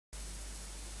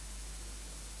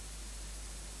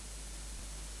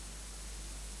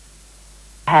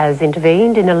has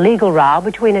intervened in a legal row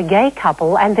between a gay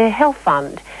couple and their health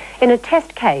fund. In a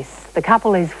test case, the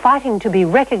couple is fighting to be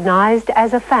recognised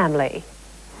as a family.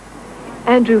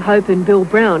 Andrew Hope and Bill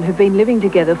Brown have been living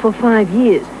together for 5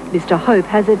 years. Mr Hope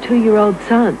has a 2-year-old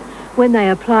son. When they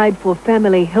applied for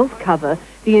family health cover,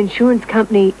 the insurance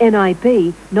company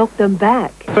NIB knocked them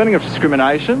back. Feeling of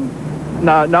discrimination.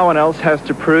 No one else has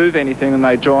to prove anything when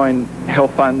they join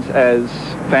health funds as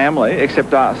family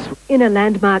except us. In a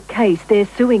landmark case, they're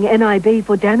suing NIB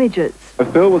for damages.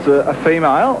 If Bill was a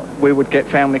female, we would get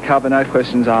family cover, no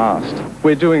questions asked.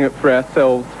 We're doing it for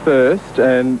ourselves first,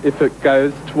 and if it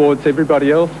goes towards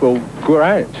everybody else, well,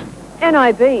 great.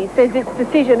 NIB says its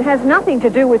decision has nothing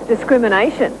to do with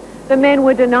discrimination. The men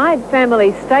were denied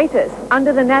family status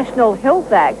under the National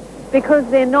Health Act because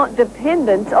they're not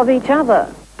dependents of each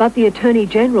other. But the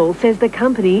Attorney-General says the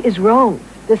company is wrong.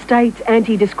 The state's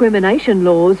anti-discrimination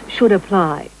laws should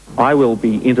apply. I will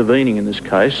be intervening in this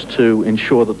case to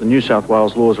ensure that the New South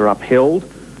Wales laws are upheld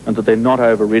and that they're not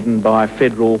overridden by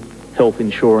federal health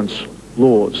insurance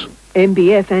laws.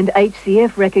 MBF and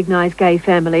HCF recognise gay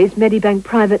families, Medibank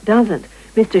Private doesn't.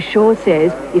 Mr Shaw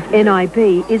says if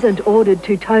NIB isn't ordered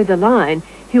to toe the line,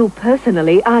 he'll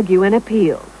personally argue an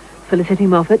appeal. Felicity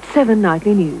Moffat, 7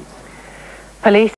 Nightly News. Police